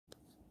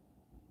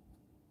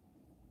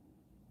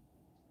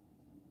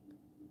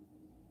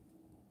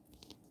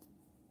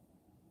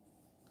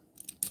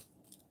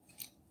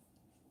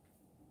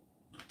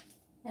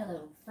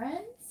Hello,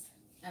 friends.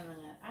 I'm going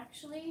to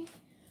actually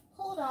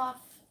hold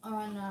off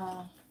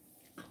on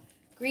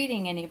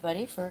greeting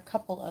anybody for a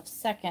couple of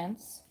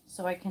seconds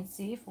so I can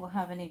see if we'll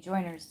have any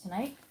joiners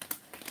tonight.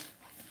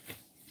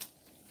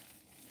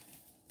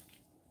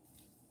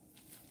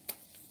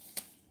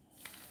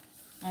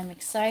 I'm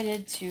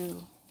excited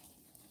to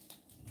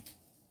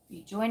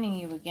be joining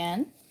you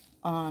again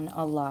on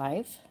a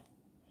live.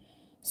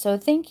 So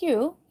thank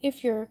you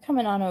if you're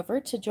coming on over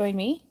to join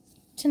me.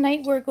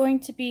 Tonight we're going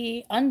to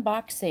be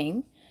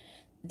unboxing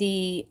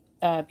the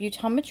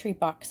Beautometry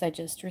box I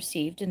just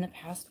received in the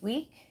past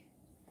week.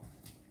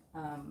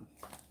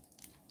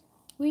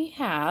 We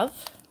have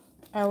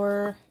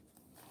our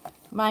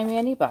My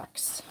Manny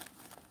box,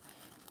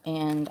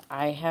 and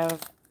I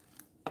have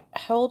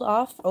held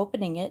off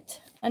opening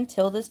it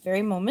until this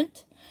very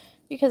moment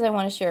because I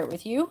want to share it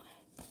with you.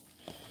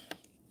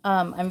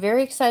 I'm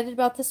very excited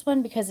about this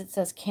one because it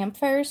says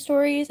campfire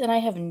stories, and I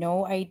have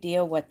no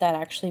idea what that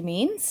actually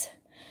means.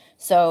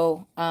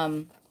 So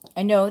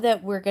I know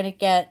that we're going to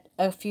get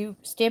a few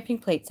stamping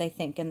plates, I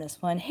think, in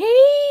this one. Hey,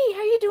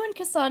 how you doing,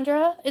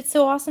 Cassandra? It's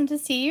so awesome to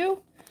see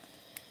you.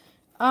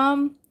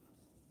 I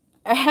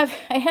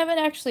haven't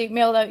actually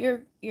mailed out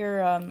your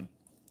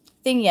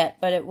thing yet,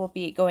 but it will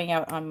be going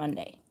out on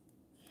Monday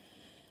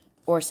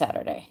or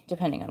Saturday,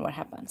 depending on what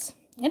happens.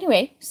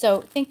 Anyway,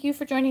 so thank you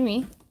for joining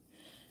me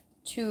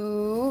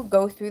to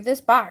go through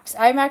this box.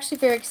 I'm actually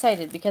very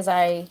excited because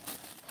I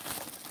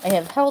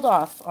have held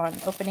off on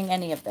opening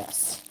any of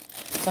this.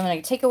 So I'm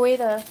going to take away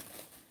the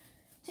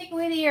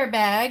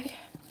airbag,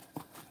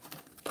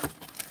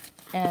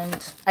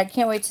 and I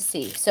can't wait to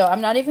see. So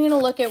I'm not even going to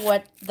look at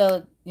what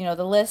the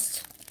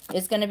list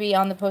is going to be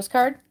on the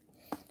postcard,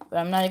 but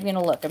I'm not even going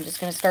to look. I'm just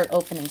going to start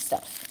opening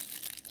stuff.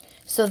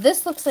 So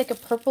this looks like a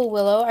purple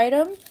willow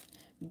item.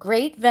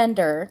 Great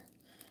vendor,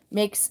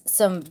 makes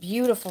some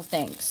beautiful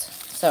things.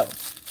 So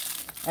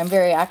I'm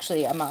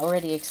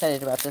already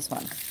excited about this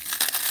one.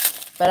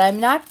 But I'm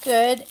not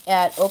good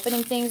at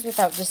opening things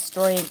without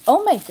destroying.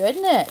 Oh my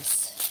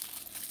goodness.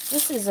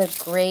 This is a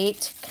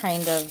great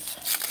kind of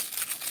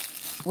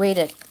way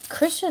to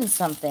cushion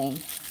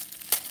something.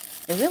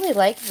 I really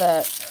like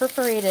the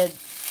perforated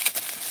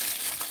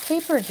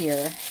paper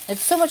here.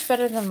 It's so much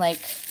better than like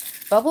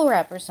bubble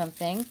wrap or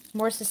something.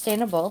 More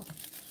sustainable.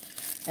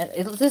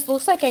 This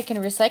looks like I can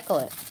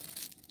recycle it.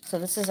 So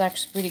this is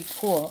actually pretty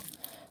cool.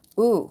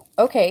 Ooh,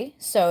 okay.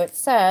 So it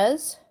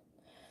says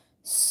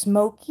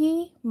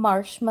smoky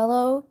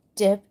marshmallow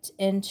dipped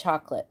in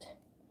chocolate.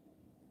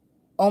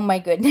 Oh my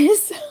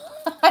goodness.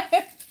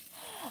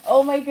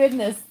 Oh my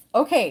goodness.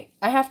 Okay,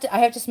 I have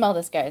to smell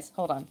this, guys.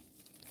 Hold on.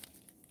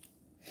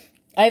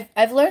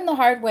 I've learned the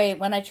hard way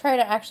when I try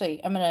to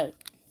actually I'm gonna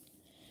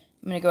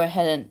go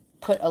ahead and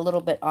put a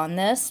little bit on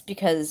this,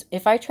 because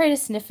if I try to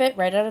sniff it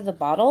right out of the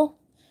bottle,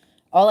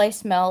 all I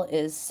smell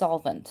is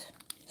solvent.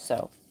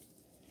 So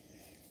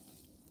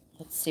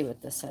let's see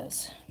what this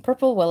is.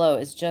 Purple willow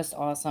is just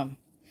awesome.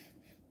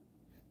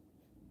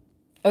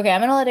 Okay,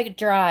 I'm gonna let it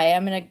dry.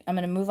 I'm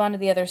gonna move on to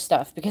the other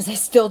stuff because I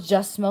still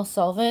just smell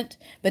solvent.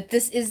 But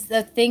this is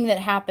the thing that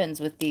happens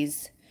with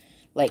these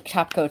like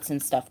top coats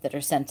and stuff that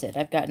are scented.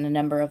 I've gotten a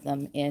number of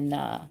them in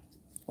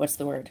what's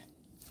the word?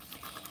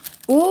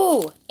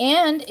 Ooh,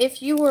 and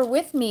if you were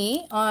with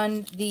me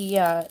on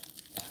the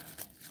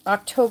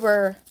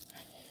October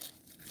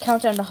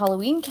Countdown to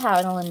Halloween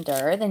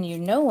calendar, then you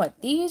know what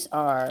these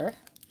are.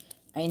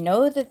 I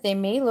know that they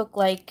may look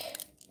like,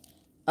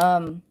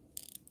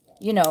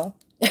 you know,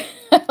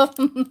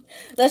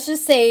 let's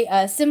just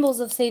say symbols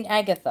of Saint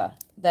Agatha.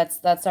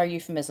 That's our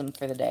euphemism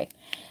for the day.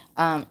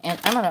 And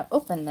I'm going to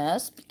open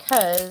this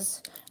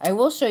because I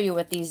will show you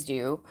what these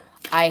do.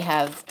 I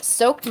have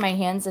soaked my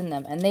hands in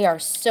them, and they are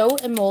so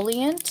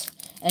emollient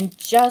and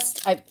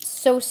just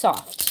so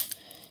soft.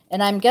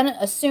 And I'm going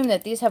to assume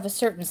that these have a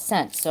certain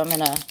scent. So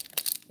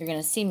you're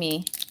going to see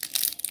me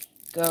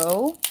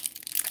go.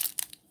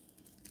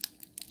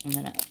 I'm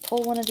going to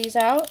pull one of these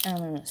out, and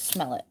I'm going to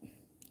smell it.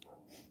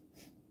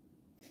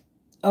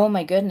 Oh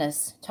my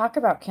goodness. Talk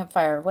about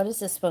campfire. What is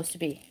this supposed to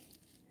be?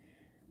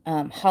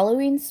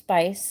 Halloween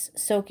spice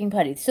soaking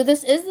putty. So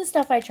this is the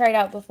stuff I tried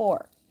out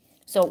before.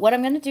 So what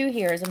I'm going to do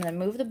here is I'm going to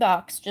move the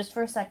box just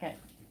for a second.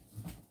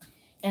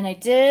 And I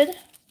did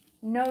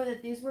know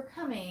that these were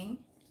coming.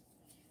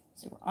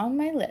 So we're on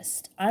my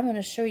list. I'm going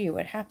to show you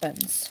what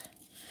happens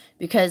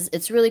because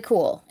it's really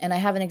cool. And I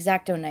have an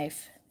X-Acto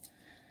knife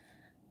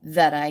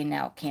that I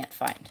now can't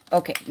find.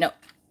 Okay, no,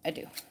 I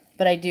do.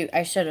 But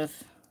I should have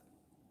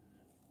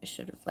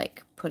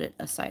like put it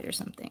aside or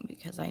something,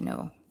 because I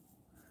know.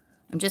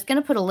 I'm just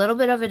going to put a little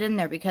bit of it in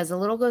there because a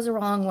little goes a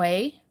long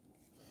way.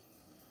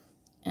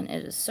 And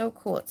it is so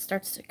cool. It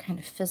starts to kind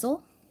of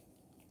fizzle.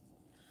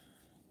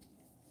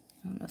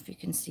 I don't know if you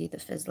can see the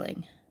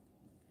fizzling.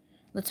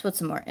 Let's put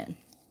some more in.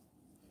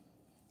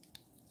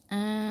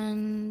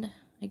 And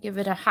I give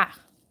it a ha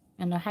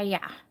and a hi-ya.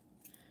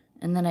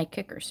 And then I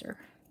kick her, sir.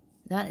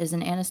 That is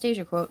an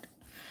Anastasia quote.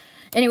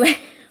 Anyway,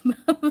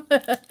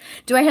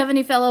 Do I have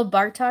any fellow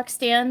Bartok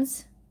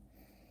stands?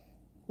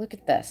 Look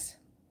at this.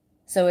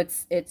 So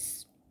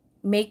it's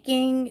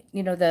making,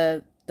 you know,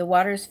 the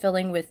water's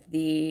filling with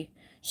the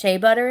shea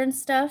butter and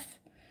stuff,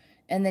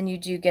 and then you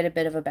do get a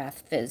bit of a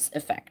bath fizz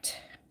effect.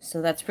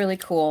 So that's really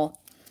cool.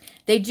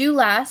 They do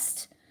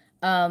last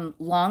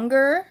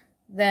longer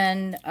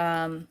than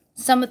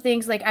some of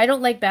things. Like, I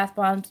don't like bath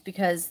bombs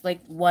because, like,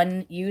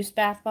 one-use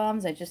bath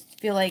bombs, I just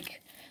feel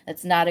like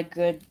that's not a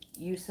good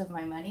use of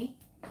my money.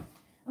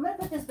 I'm going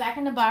to put this back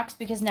in the box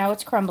because now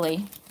it's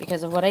crumbly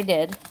because of what I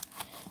did.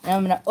 And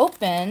I'm going to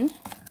open.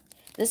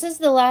 This is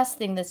the last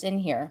thing that's in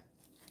here.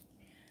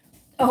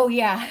 Oh,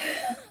 yeah.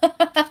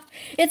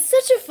 It's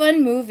such a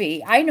fun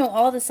movie. I know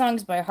all the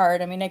songs by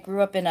heart. I mean, I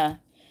grew up in an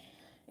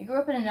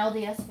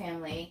LDS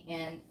family,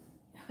 and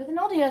with an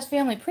LDS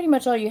family, pretty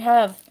much all you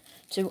have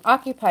to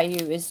occupy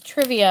you is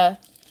trivia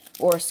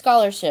or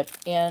scholarship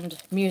and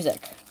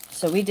music.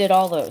 So we did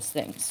all those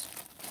things.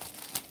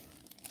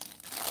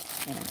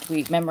 And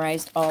we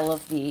memorized all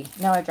of the...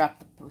 Now I dropped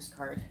the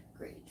postcard.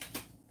 Great.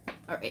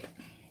 All right.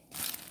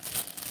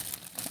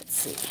 Let's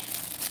see.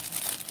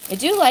 I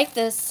do like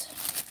this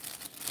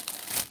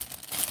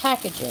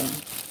packaging.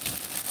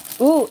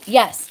 Ooh,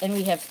 yes. And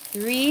we have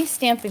 3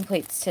 stamping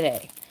plates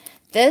today.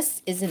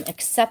 This is an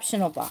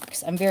exceptional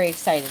box. I'm very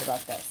excited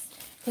about this.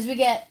 Because we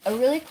get a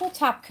really cool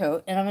top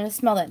coat, and I'm going to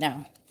smell it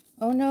now.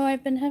 Oh no,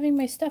 I've been having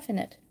my stuff in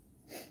it.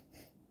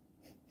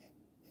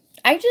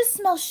 I just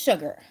smell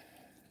sugar.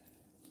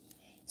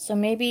 So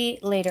maybe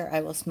later I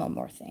will smell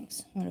more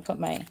things. I'm going to put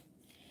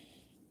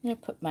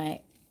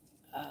my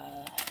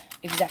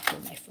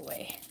X-Acto knife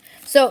away.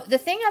 So the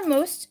thing I'm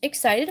most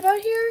excited about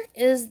here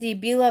is the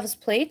Bee Loves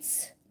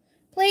plate.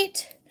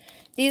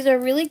 These are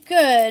really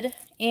good,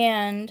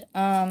 and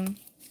I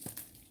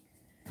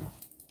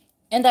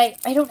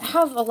don't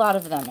have a lot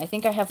of them. I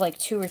think I have like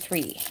 2 or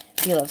 3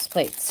 Bee Loves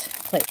plates.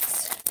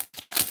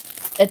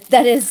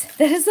 That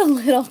is a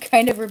little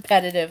kind of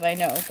repetitive, I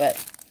know, but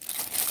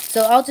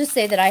so I'll just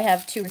say that I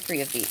have 2 or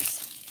 3 of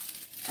these.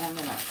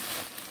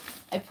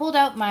 I pulled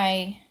out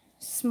my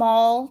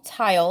small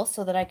tile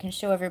so that I can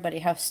show everybody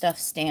how stuff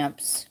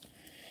stamps,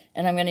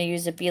 and I'm going to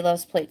use a Bee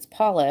Loves Plates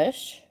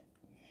polish.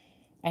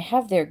 I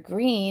have their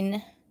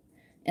green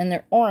and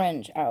their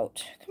orange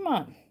out. Come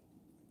on.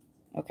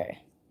 Okay.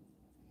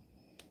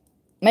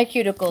 My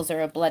cuticles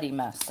are a bloody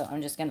mess, so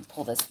I'm just going to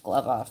pull this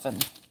glove off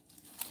and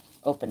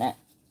open it.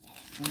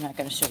 I'm not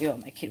going to show you all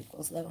my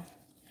cuticles, though.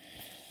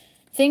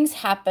 Things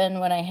happen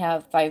when I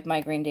have 5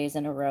 migraine days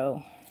in a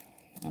row,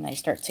 and I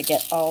start to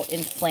get all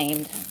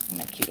inflamed in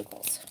my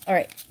cuticles. All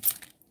right.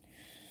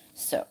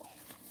 So,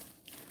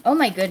 oh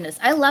my goodness,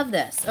 I love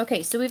this.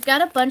 Okay, so we've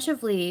got a bunch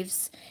of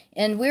leaves,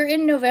 and we're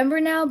in November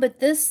now, but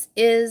this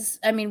is,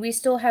 I mean, we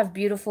still have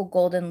beautiful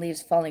golden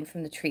leaves falling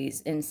from the trees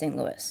in St.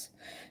 Louis.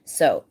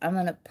 So I'm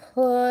going to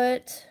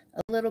put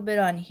a little bit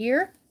on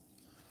here,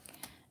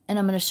 and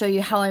I'm going to show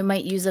you how I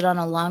might use it on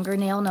a longer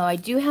nail. Now, I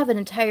do have an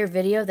entire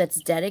video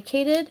that's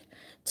dedicated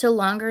to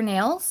longer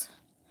nails,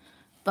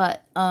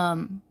 but what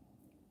I'm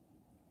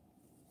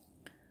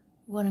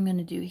going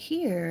to do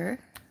here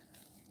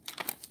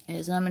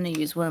is I'm going to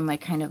use one of my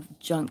kind of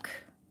junk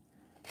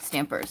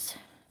stampers.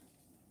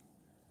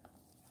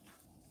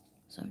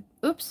 So,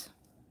 oops.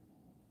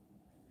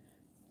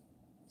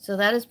 So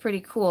that is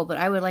pretty cool, but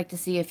I would like to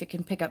see if it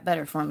can pick up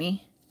better for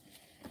me.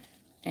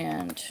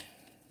 And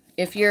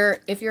if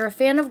you're a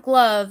fan of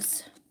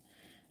gloves,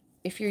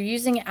 if you're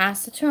using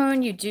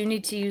acetone, you do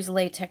need to use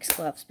latex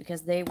gloves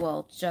because they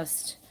will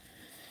just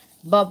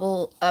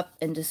bubble up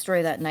and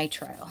destroy that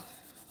nitrile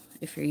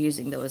if you're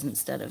using those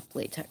instead of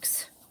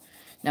latex.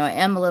 Now, I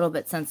am a little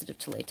bit sensitive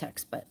to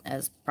latex, but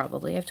as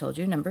probably I've told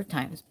you a number of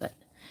times, but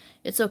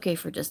it's okay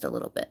for just a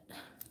little bit.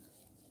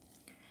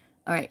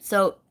 All right,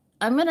 so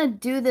I'm going to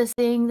do this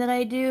thing that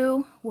I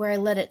do where I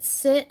let it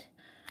sit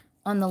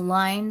on the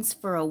lines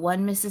for a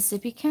 1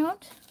 Mississippi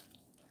count.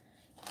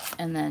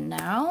 And then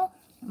now,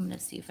 I'm going to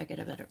see if I get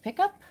a better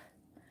pickup.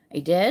 I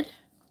did.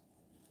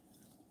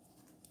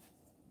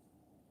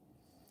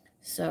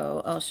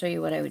 So I'll show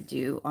you what I would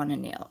do on a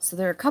nail. So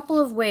there are a couple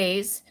of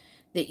ways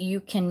that you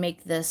can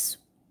make this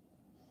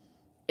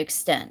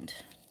extend.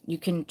 You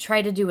can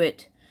try to do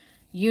it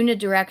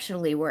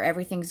unidirectionally where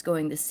everything's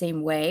going the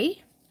same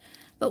way.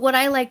 But what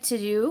I like to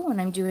do when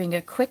I'm doing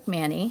a quick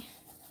mani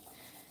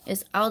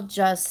is I'll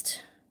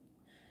just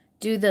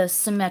do the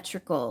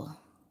symmetrical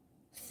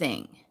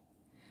thing.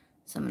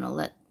 So I'm going to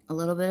let a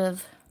little bit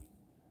of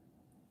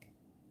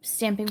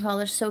stamping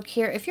polish soak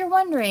here. If you're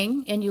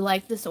wondering and you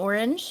like this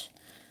orange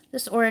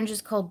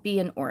is called Be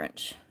an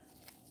Orange.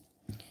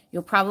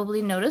 You'll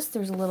probably notice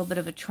there's a little bit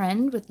of a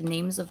trend with the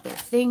names of their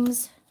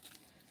things.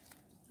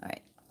 All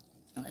right,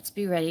 let's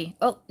be ready.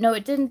 Oh, no,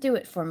 it didn't do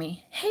it for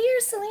me. Hey,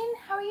 Ursuline,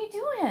 how are you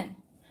doing?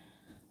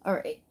 All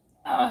right.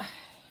 I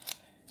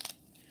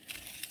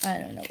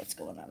don't know what's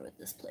going on with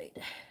this plate.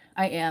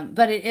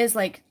 But it is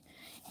like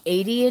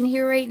 80 in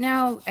here right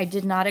now. I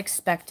did not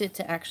expect it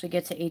to actually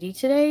get to 80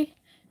 today,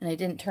 and I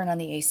didn't turn on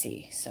the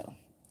AC. So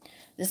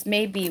this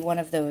may be one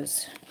of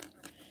those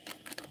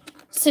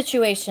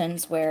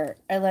situations where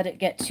I let it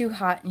get too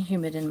hot and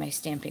humid in my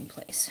stamping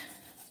place.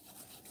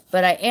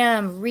 But I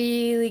am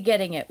really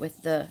getting it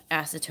with the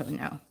acetone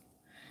now,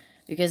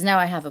 because now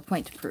I have a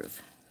point to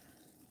prove.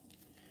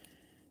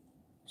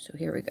 So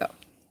here we go.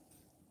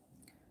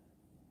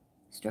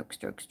 Stroke,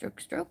 stroke,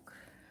 stroke, stroke.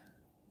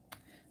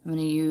 I'm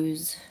going to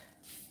use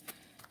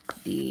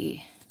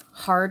the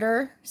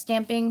harder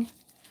stamping,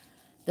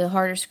 the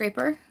harder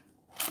scraper.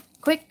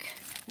 Quick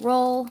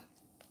roll.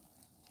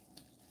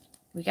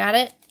 We got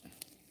it.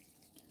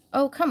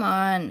 Oh, come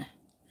on.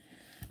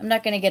 I'm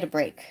not going to get a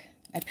break.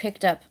 I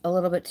picked up a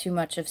little bit too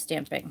much of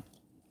stamping.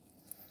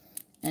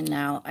 And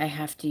now I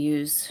have to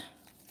use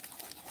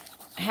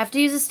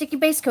a sticky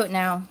base coat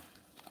now.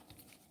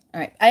 All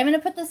right, I'm going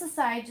to put this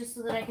aside just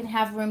so that I can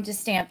have room to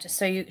stamp,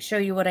 to show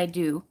you what I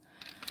do.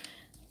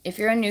 If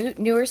you're a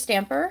newer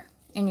stamper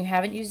and you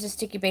haven't used a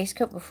sticky base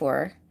coat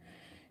before,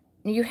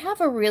 you have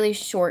a really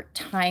short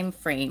time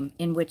frame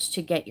in which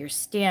to get your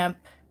stamp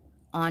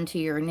onto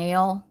your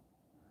nail,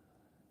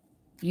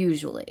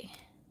 usually.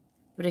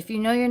 But if you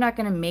know you're not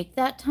going to make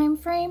that time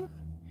frame,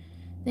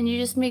 then you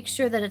just make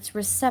sure that it's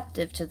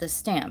receptive to the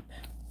stamp.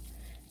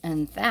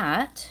 And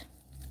that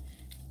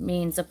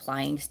means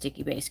applying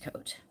sticky base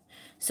coat.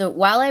 So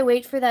while I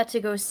wait for that to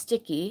go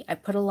sticky, I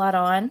put a lot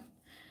on.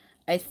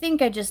 I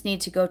think I just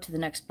need to go to the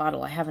next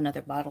bottle. I have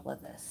another bottle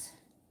of this.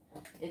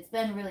 It's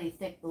been really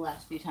thick the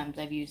last few times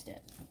I've used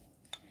it.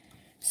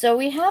 So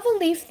we have a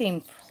leaf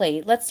theme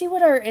plate. Let's see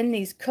what are in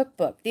these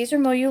cookbook. These are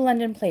Moyu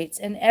London plates,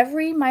 and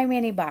every My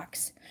Mani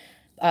box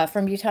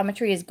from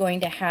Beautometry is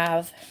going to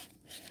have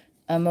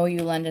a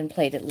Moyu London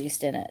plate at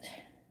least in it.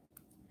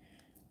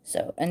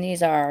 So, and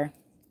these are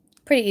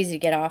pretty easy to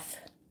get off,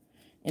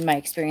 in my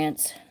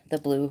experience, the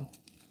blue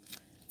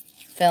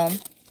film.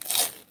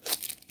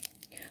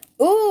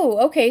 Ooh,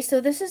 okay, so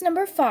this is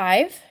number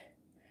 5.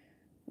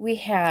 We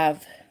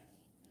have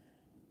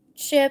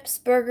chips,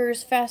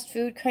 burgers, fast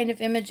food kind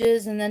of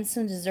images, and then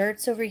some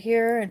desserts over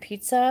here and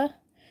pizza.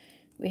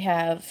 We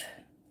have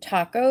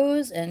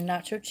tacos and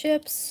nacho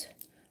chips,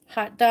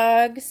 hot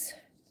dogs.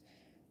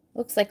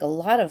 Looks like a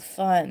lot of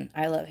fun.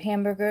 I love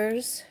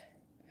hamburgers.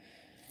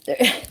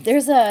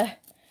 There's a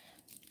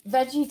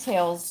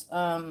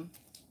VeggieTales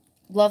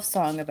love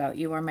song about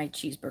 "You Are My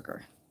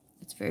Cheeseburger."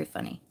 It's very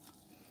funny.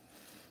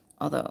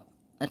 Although,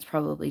 that's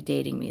probably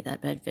dating me,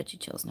 that bad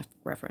VeggieTales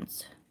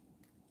reference.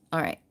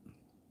 All right.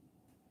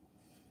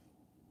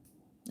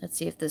 Let's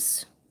see if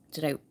this...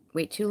 Did I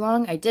wait too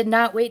long? I did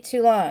not wait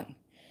too long.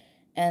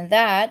 And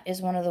that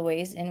is one of the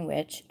ways in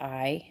which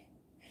I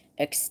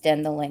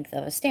extend the length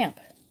of a stamp.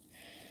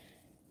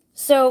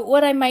 So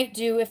what I might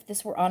do if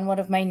this were on one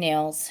of my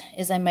nails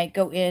is I might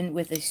go in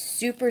with a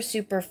super,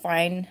 super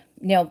fine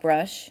nail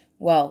brush.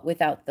 Well,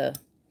 without the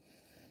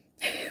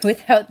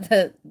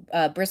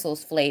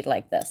bristles flayed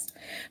like this.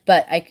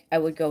 But I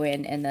would go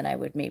in and then I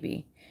would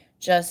maybe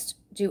just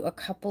do a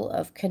couple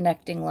of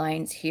connecting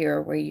lines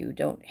here where you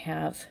don't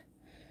have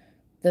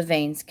the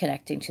veins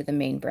connecting to the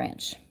main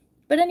branch.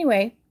 But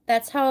anyway,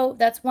 that's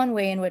one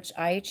way in which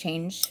I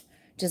change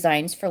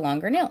designs for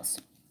longer nails.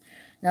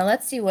 Now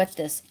let's see what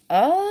this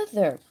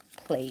other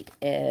plate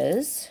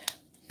is.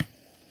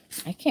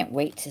 I can't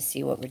wait to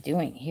see what we're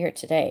doing here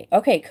today.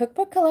 Okay,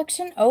 Cookbook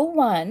Collection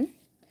 01.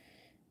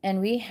 And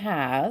we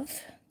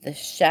have the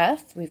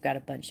chef. We've got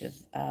a bunch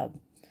of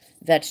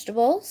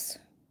vegetables.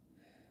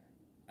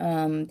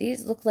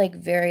 These look like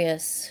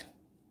various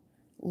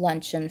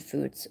luncheon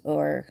foods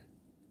or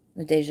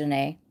the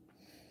déjeuner.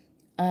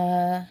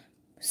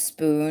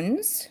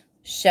 Spoons.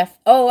 Chef.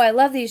 Oh, I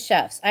love these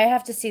chefs. I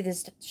have to see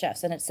these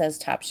chefs, and it says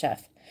Top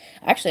Chef.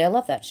 Actually, I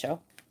love that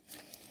show.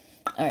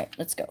 All right,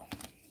 let's go.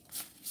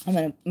 I'm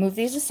going to move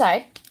these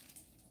aside.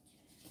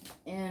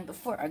 And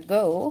before I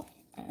go,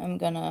 I'm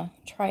going to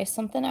try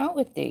something out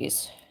with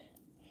these.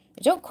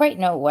 I don't quite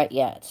know what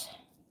yet.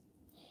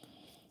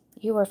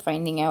 You are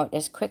finding out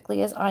as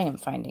quickly as I am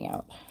finding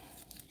out.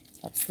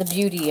 That's the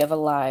beauty of a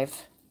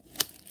live.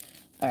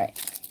 All right,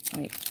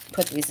 let me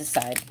put these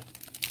aside.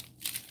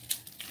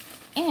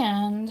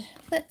 And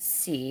let's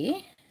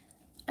see.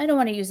 I don't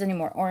want to use any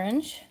more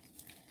orange.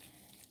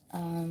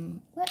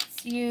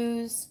 Let's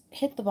use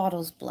Hit the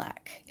Bottles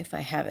Black if I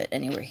have it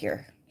anywhere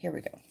here. Here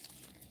we go.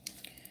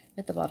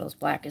 Hit the Bottles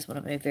Black is one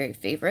of my very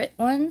favorite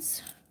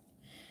ones.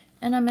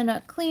 And I'm going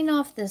to clean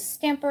off this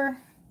stamper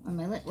on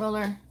my lint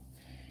roller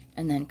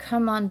and then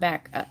come on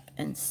back up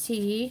and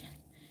see.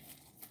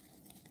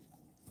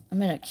 I'm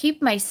going to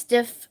keep my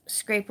stiff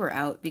scraper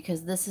out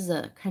because this is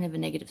a kind of a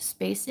negative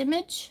space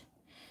image.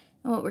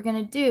 And what we're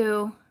going to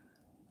do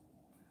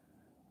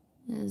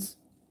is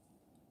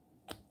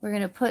we're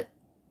going to put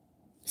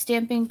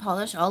stamping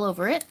polish all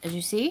over it, as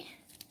you see.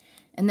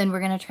 And then we're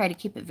going to try to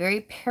keep it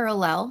very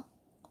parallel,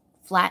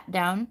 flat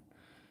down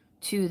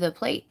to the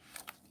plate.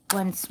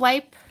 One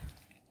swipe.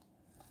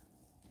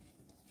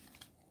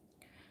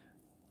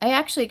 I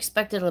actually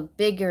expected a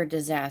bigger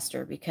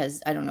disaster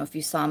because I don't know if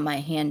you saw my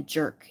hand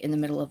jerk in the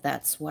middle of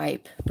that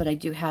swipe, but I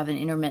do have an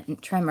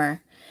intermittent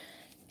tremor,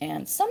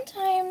 and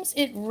sometimes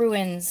it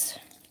ruins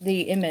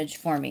the image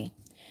for me.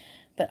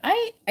 But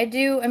I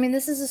do, I mean,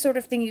 this is the sort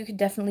of thing you could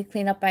definitely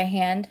clean up by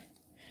hand.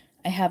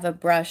 I have a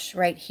brush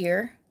right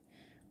here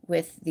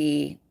with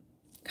the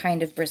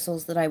kind of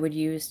bristles that I would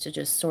use to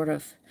just sort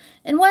of,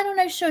 and why don't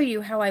I show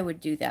you how I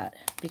would do that?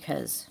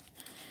 Because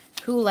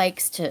who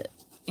likes to,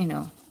 you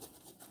know,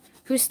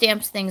 who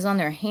stamps things on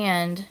their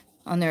hand,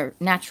 on their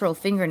natural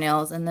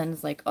fingernails, and then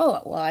is like,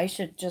 oh, well, I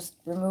should just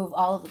remove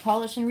all of the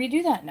polish and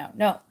redo that now.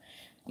 No,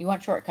 you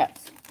want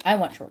shortcuts. I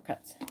want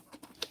shortcuts.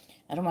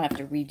 I don't want to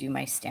have to redo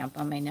my stamp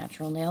on my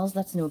natural nails.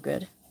 That's no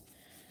good.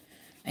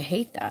 I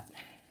hate that.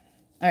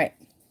 All right.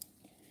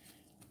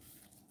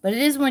 But it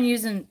is one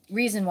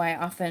reason why I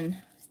often,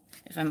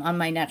 if I'm on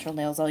my natural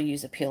nails, I'll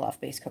use a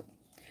peel-off base coat.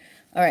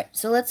 All right,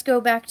 so let's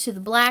go back to the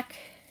black.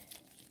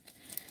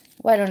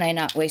 Why don't I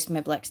not waste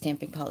my black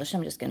stamping polish?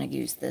 I'm just going to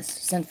use this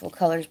Sinful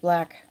Colors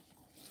black.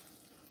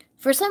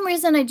 For some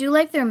reason, I do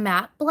like their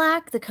matte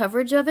black, the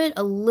coverage of it,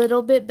 a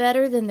little bit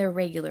better than their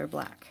regular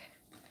black.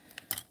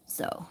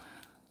 So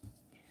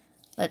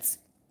let's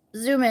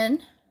zoom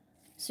in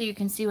so you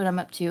can see what I'm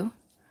up to.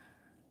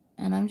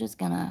 And I'm just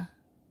going to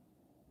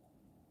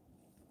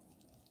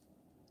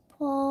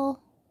pull.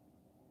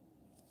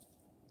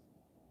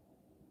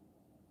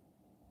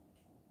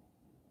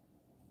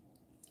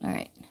 All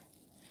right.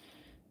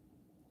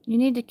 You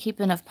need to keep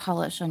enough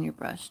polish on your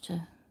brush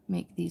to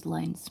make these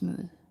lines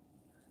smooth.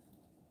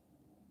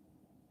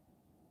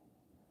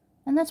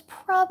 And that's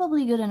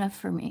probably good enough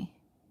for me.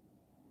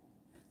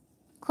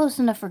 Close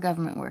enough for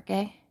government work,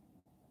 eh?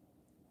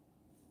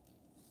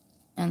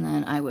 And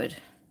then I would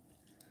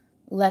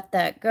let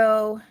that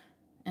go,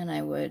 and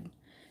I would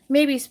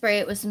maybe spray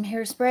it with some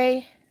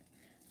hairspray.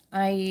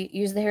 I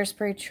use the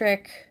hairspray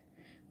trick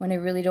when I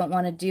really don't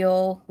want to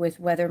deal with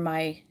whether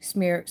my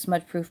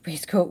smudge-proof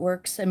base coat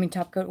works,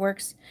 top coat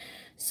works.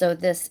 So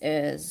this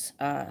is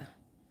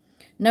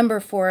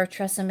number 4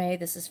 Tresemme.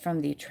 This is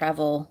from the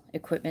travel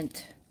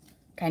equipment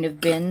kind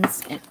of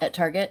bins at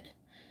Target.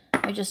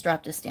 I just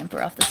dropped a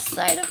stamper off the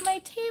side of my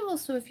table,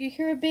 so if you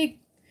hear a big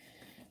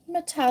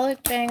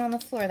metallic bang on the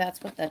floor,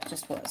 that's what that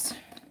just was.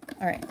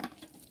 All right,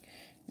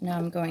 now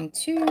I'm going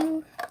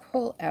to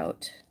pull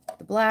out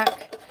the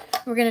black.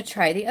 We're going to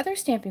try the other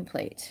stamping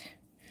plate.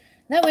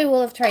 That way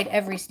we'll have tried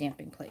every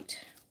stamping plate.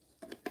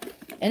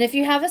 And if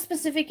you have a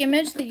specific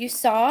image that you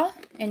saw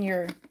and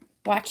you're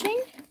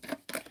watching,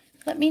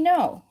 let me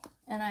know,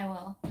 and I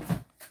will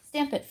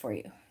stamp it for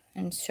you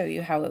and show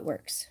you how it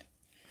works.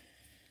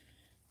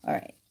 All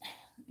right,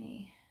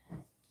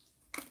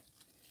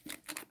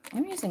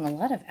 I'm using a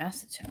lot of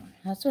acetone.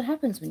 That's what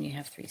happens when you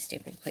have 3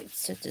 stamping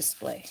plates to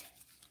display.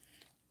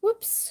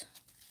 Whoops.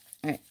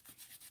 All right.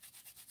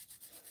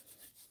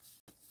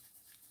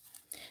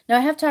 Now,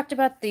 I have talked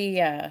about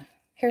the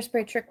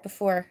hairspray trick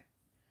before.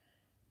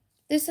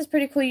 This is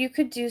pretty cool. You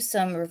could do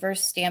some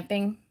reverse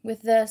stamping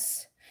with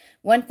this.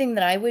 One thing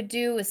that I would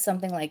do with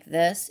something like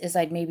this is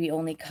I'd maybe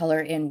only color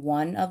in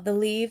one of the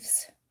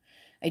leaves.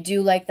 I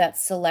do like that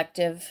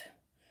selective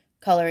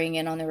coloring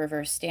in on the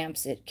reverse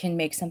stamps. It can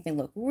make something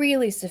look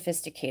really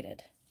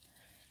sophisticated.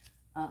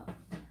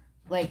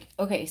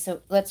 Okay,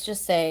 so let's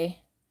just say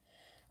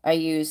I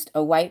used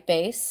a white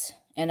base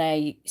and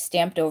I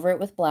stamped over it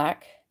with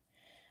black.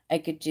 I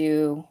could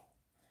do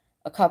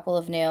a couple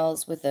of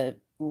nails with a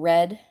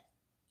red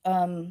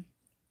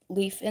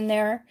leaf in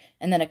there,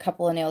 and then a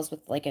couple of nails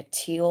with like a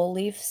teal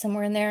leaf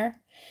somewhere in there.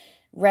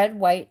 Red,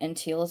 white, and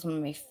teal is one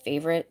of my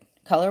favorite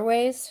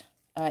colorways.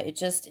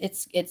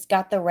 It's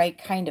got the right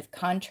kind of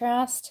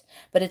contrast,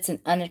 but it's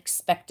an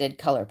unexpected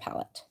color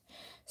palette.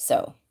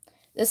 So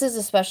this is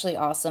especially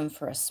awesome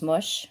for a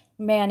smush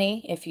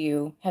mani. If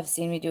you have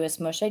seen me do a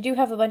smush, I do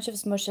have a bunch of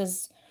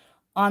smushes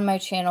on my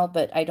channel,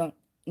 but I don't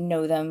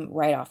know them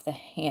right off the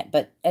hand.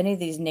 But any of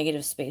these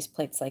negative space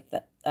plates like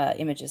that,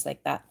 images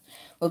like that,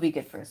 will be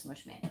good for a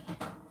smush mani.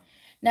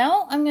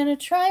 Now I'm going to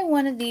try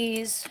one of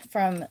these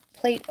from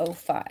plate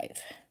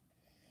 05.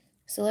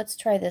 So let's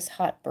try this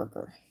hot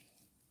burger.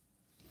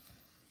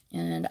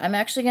 And I'm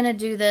actually going to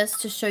do this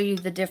to show you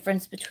the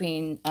difference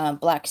between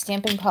black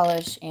stamping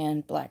polish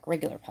and black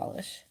regular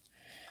polish.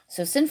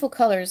 So Sinful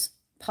Colors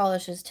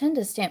polishes tend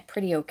to stamp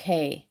pretty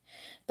okay,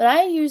 but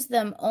I use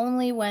them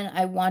only when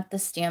I want the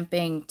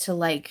stamping to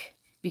like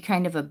be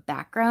kind of a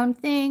background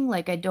thing.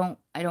 Like I don't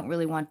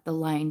really want the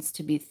lines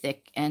to be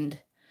thick and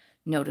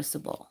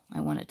noticeable.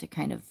 I want it to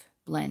kind of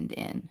blend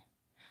in.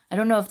 I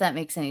don't know if that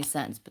makes any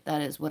sense, but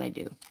that is what I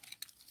do.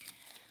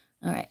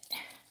 All right,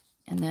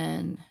 and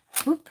then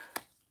whoop.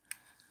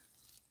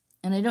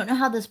 And I don't know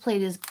how this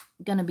plate is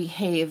going to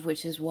behave,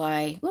 which is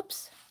why,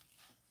 whoops,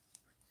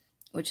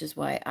 which is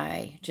why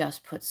I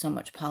just put so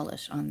much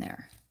polish on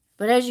there.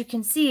 But as you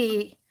can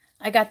see,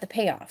 I got the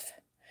payoff.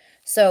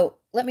 So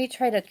let me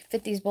try to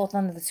fit these both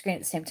onto the screen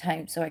at the same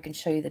time so I can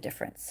show you the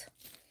difference.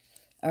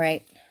 All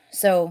right,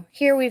 so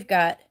here we've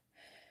got,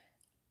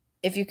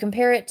 if you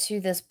compare it to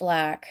this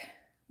black,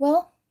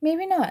 well,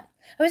 maybe not.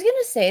 I was going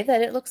to say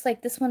that it looks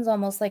like this one's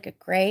almost like a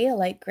gray, a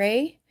light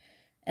gray,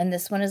 and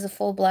this one is a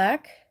full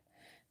black.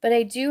 But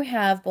I do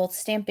have both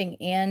stamping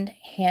and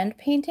hand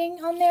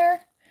painting on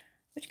there,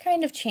 which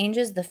kind of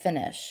changes the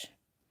finish.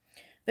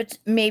 but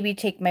maybe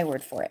take my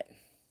word for it.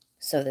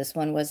 So this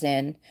one was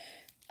in,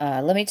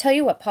 let me tell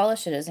you what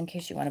polish it is in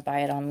case you want to buy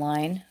it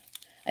online.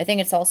 I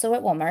think it's also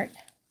at Walmart.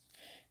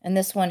 And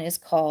this one is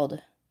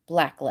called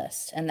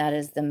Blacklist, and that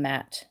is the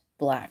matte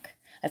black.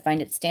 I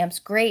find it stamps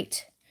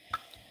great.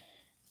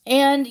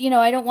 And, you know,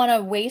 I don't want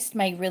to waste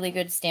my really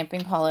good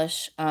stamping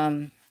polish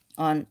on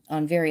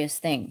various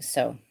things.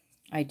 So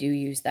I do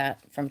use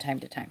that from time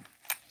to time.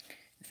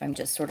 If I'm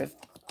just sort of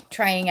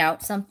trying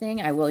out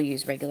something, I will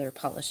use regular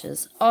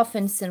polishes.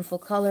 Often Sinful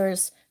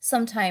Colors.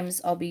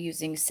 Sometimes I'll be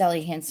using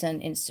Sally Hansen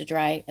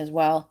Insta-Dry as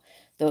well.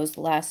 Those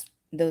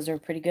are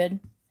pretty good.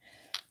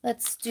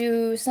 Let's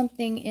do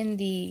something in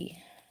the...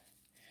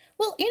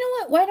 Well, you know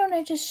what? Why don't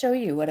I just show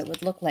you what it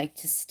would look like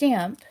to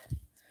stamp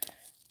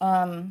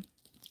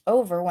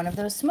over one of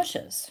those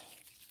smushes.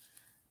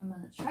 I'm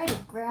going to try to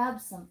grab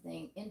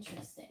something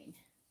interesting.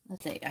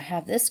 Let's see. I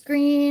have this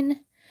green.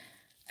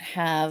 I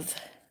have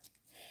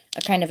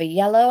a kind of a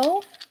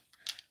yellow.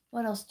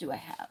 What else do I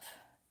have?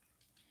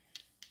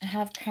 I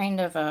have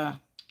kind of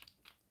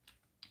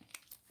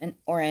an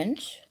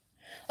orange.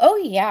 Oh,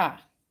 yeah.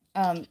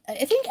 I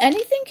think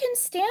anything can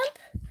stamp.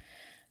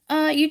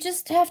 You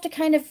just have to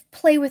kind of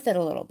play with it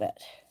a little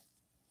bit.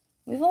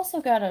 We've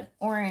also got an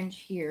orange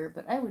here,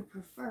 but I would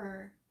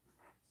prefer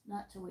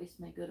not to waste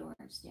my good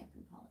orange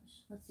stamping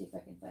polish. Let's see if I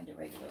can find a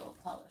regular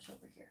old polish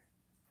over here.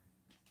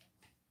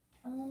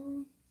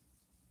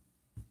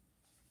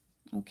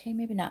 Okay,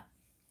 maybe not.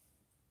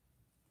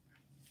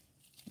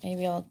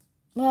 Maybe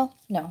well,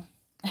 no.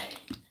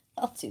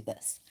 I'll do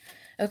this.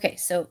 Okay,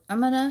 so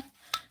I'm going to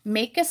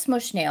make a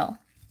smush nail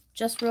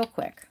just real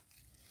quick.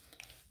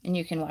 And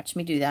you can watch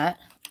me do that.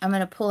 I'm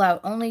going to pull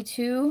out only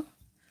 2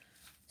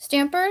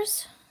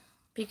 stampers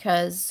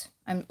because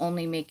I'm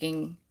only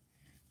making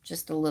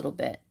just a little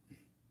bit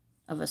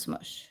of a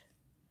smush.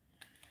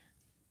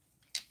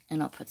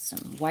 And I'll put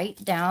some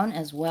white down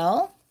as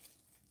well.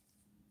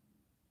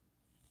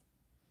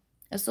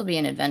 This will be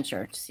an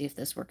adventure to see if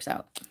this works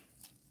out.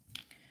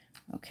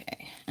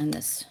 Okay, and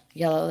this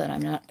yellow that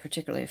I'm not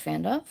particularly a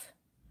fan of.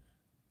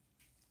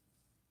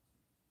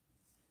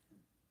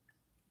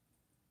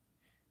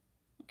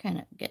 Kind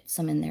of get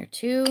some in there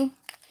too.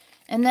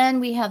 And then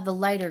we have the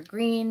lighter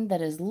green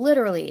that is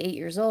literally 8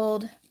 years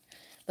old,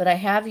 but I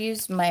have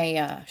used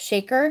my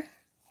shaker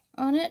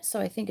on it, so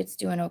I think it's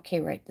doing okay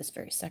right this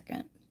very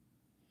second.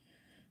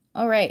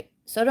 All right,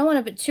 so I don't want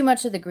to put too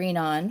much of the green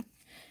on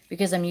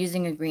because I'm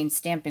using a green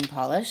stamping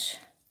polish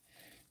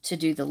to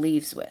do the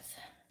leaves with.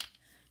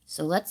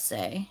 So let's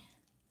say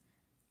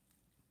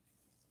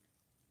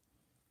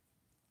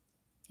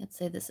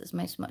this is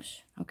my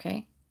smush,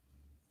 okay?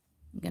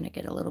 I'm going to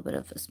get a little bit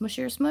of a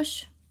smushier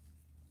smush.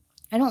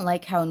 I don't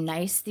like how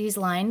nice these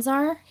lines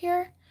are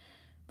here,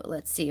 but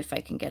let's see if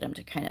I can get them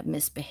to kind of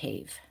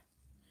misbehave.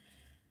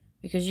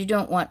 Because you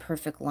don't want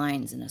perfect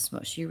lines in a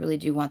smush. You really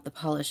do want the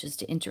polishes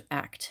to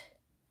interact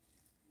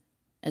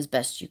as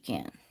best you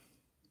can.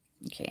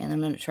 Okay, and I'm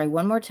going to try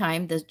one more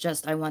time.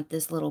 I want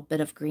this little bit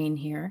of green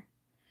here.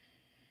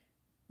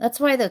 That's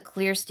why the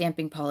clear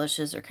stamping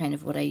polishes are kind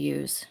of what I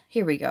use.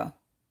 Here we go.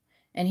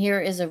 And here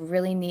is a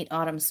really neat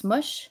autumn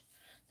smush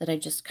that I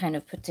just kind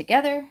of put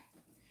together.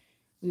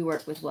 We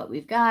work with what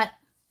we've got.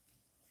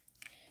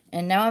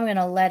 And now I'm going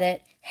to let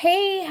it...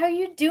 Hey, how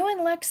you doing,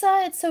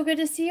 Lexa? It's so good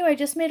to see you. I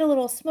just made a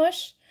little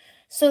smush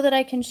so that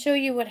I can show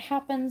you what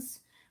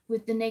happens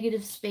with the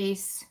negative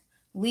space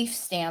leaf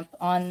stamp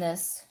on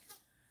this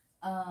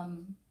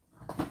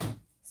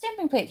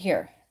stamping plate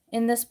here.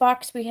 In this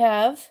box we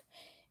have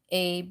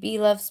a Bee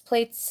Loves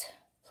Plates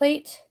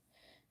plate,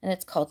 and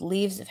it's called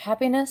Leaves of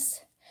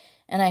Happiness.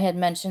 And I had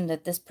mentioned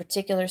that this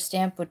particular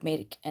stamp would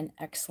make an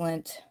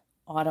excellent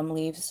autumn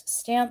leaves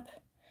stamp.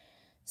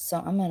 So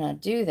I'm going to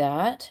do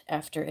that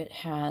after it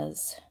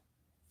has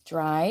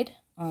dried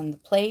on the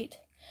plate.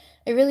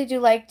 I really do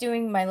like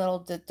doing my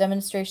little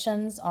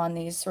demonstrations on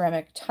these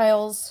ceramic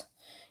tiles.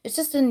 It's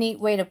just a neat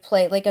way to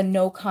play, like a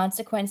no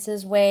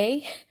consequences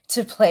way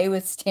to play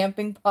with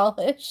stamping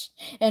polish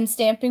and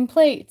stamping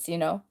plates, you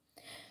know.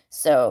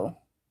 So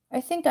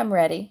I think I'm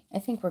ready. I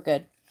think we're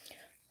good.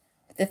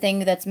 The thing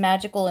that's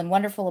magical and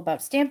wonderful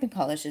about stamping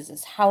polishes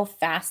is how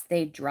fast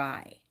they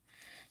dry.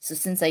 So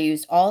since I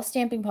used all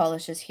stamping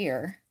polishes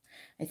here,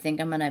 I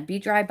think I'm going to be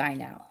dry by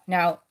now.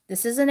 Now,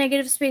 this is a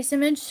negative space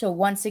image, so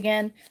once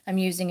again, I'm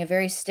using a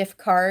very stiff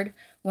card,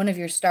 one of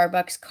your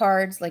Starbucks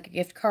cards, like a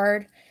gift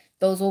card.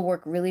 Those will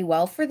work really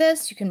well for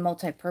this. You can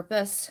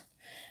multi-purpose.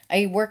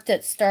 I worked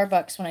at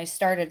Starbucks when I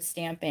started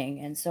stamping,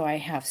 and so I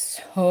have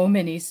so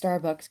many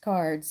Starbucks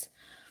cards.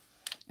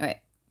 All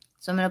right,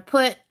 so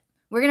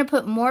we're going to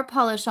put more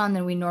polish on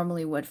than we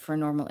normally would for a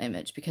normal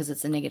image because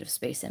it's a negative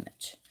space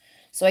image.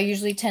 So I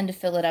usually tend to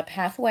fill it up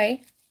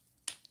halfway.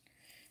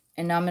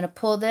 And now I'm going to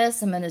pull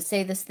this. I'm going to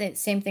say this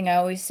same thing I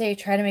always say.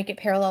 Try to make it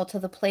parallel to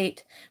the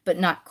plate, but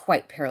not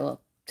quite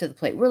parallel to the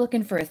plate. We're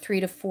looking for a 3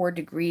 to 4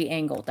 degree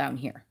angle down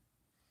here.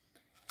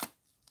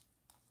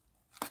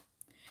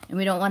 And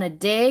we don't want to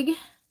dig.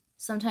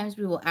 Sometimes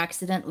we will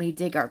accidentally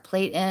dig our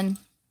plate in.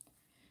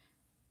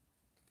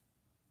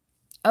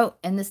 Oh,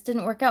 and this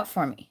didn't work out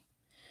for me.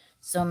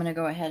 So I'm going to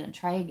go ahead and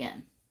try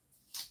again.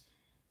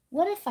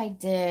 What if I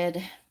did,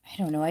 I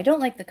don't know, I don't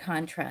like the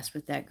contrast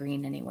with that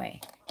green anyway.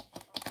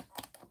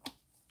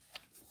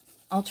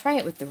 I'll try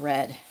it with the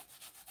red.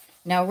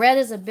 Now red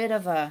is a bit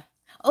of a,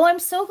 oh, I'm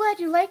so glad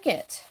you like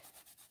it.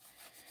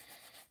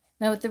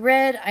 Now with the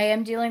red, I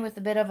am dealing with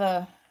a bit of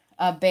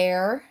a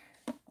bear.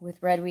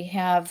 With red, we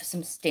have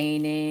some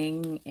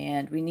staining,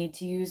 and we need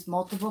to use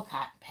multiple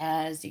cotton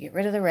pads to get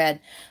rid of the red.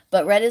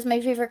 But red is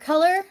my favorite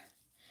color,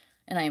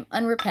 and I am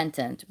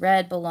unrepentant.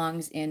 Red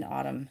belongs in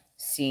autumn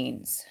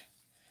scenes,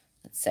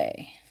 let's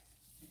say.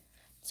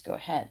 Let's go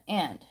ahead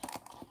and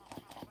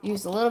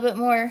use a little bit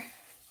more.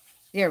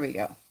 There we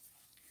go.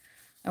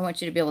 I want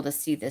you to be able to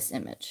see this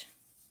image.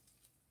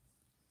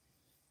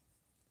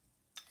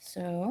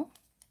 So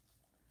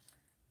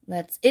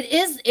it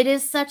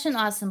is such an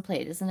awesome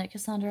plate, isn't it,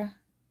 Cassandra?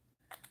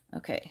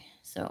 Okay,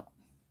 so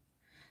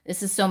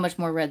this is so much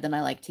more red than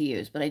I like to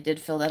use, but I did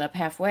fill that up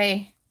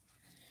halfway.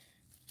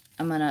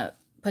 I'm going to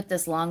put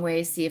this long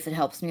way, see if it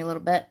helps me a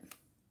little bit.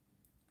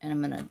 And I'm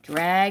going to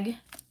drag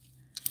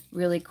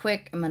really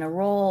quick. I'm going to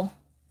roll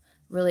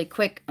really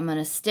quick. I'm going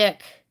to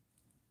stick.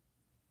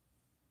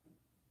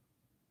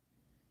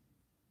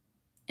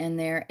 And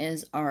there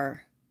is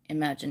our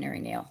imaginary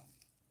nail.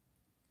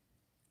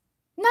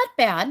 Not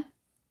bad.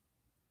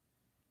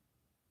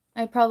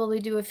 I probably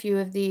do a few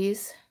of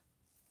these.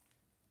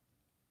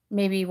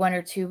 Maybe one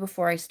or two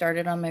before I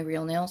started on my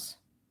real nails.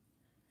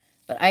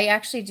 But I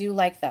actually do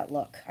like that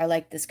look. I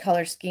like this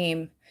color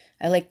scheme.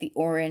 I like the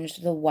orange,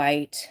 the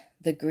white,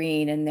 the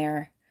green in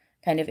there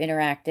kind of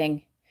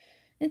interacting.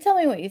 And tell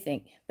me what you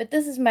think. But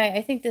this is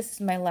I think this is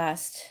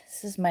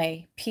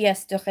my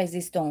pièce de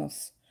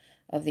résistance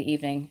of the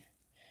evening.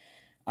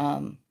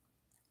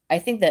 I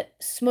think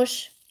that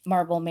Smush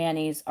marble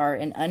manis are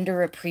an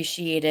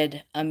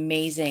underappreciated,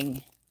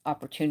 amazing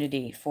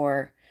opportunity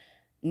for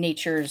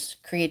nature's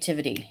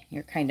creativity.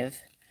 You're kind of,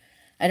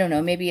 I don't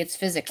know, maybe it's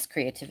physics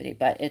creativity,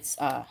 but it's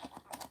a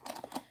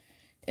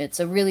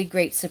really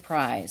great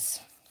surprise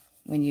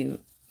when you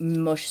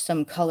mush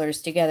some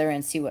colors together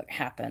and see what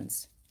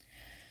happens.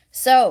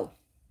 So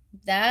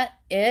that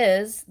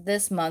is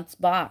this month's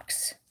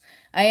box.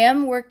 I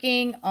am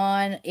working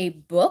on a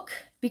book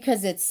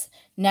because it's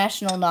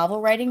National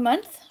Novel Writing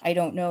Month. I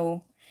don't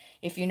know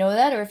if you know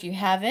that or if you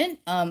haven't.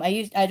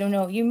 I don't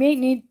know. You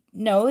may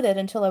know that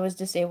until I was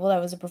disabled, I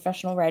was a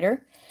professional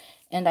writer,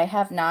 and I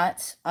have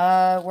not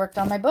worked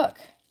on my book.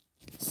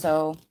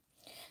 So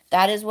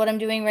that is what I'm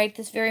doing right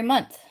this very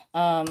month.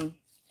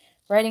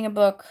 Writing a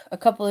book. A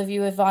couple of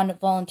you have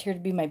volunteered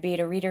to be my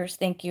beta readers.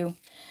 Thank you.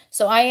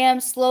 So I am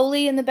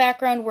slowly in the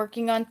background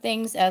working on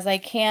things as I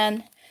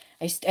can.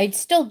 I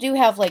still do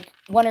have like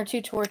one or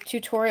two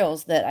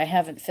tutorials that I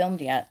haven't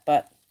filmed yet,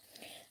 but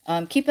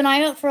keep an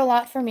eye out for a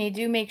lot from me.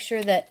 Do make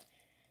sure that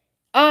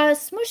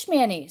Smush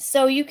Mani.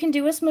 So you can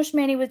do a Smush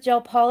Mani with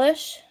gel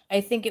polish. I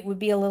think it would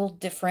be a little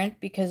different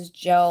because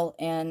gel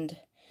and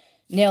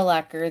nail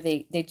lacquer,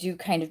 they do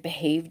kind of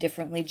behave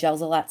differently.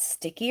 Gel's a lot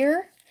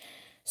stickier.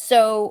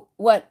 So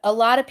what a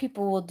lot of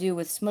people will do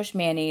with Smush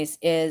Manis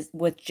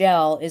with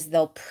gel is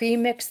they'll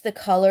pre-mix the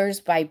colors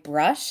by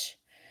brush,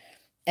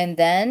 and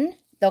then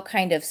they'll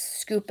kind of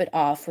scoop it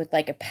off with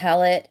like a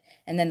palette,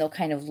 and then they'll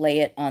kind of lay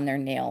it on their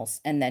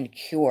nails and then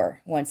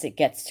cure once it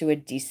gets to a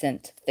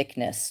decent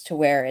thickness to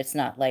where it's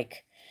not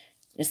like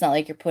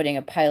you're putting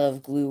a pile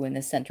of glue in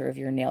the center of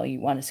your nail. You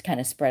want to kind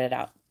of spread it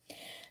out.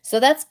 So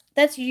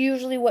that's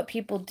usually what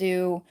people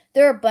do.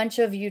 There are a bunch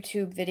of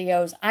YouTube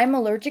videos. I'm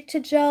allergic to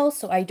gel,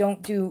 so I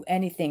don't do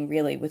anything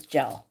really with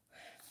gel.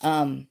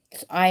 So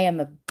I am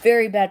a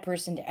very bad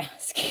person to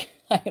ask.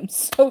 I am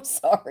so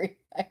sorry.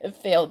 I have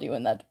failed you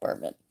in that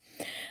department.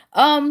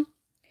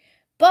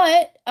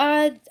 But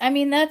I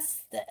mean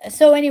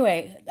so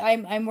anyway,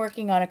 I'm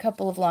working on a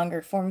couple of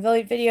longer form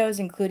videos,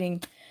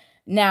 including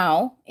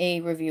now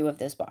a review of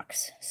this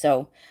box.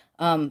 So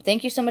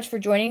thank you so much for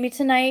joining me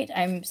tonight.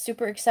 I'm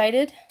super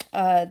excited.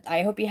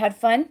 I hope you had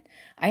fun.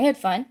 I had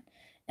fun.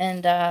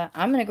 And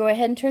I'm going to go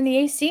ahead and turn the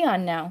AC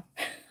on now.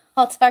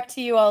 I'll talk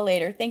to you all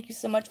later. Thank you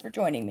so much for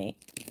joining me.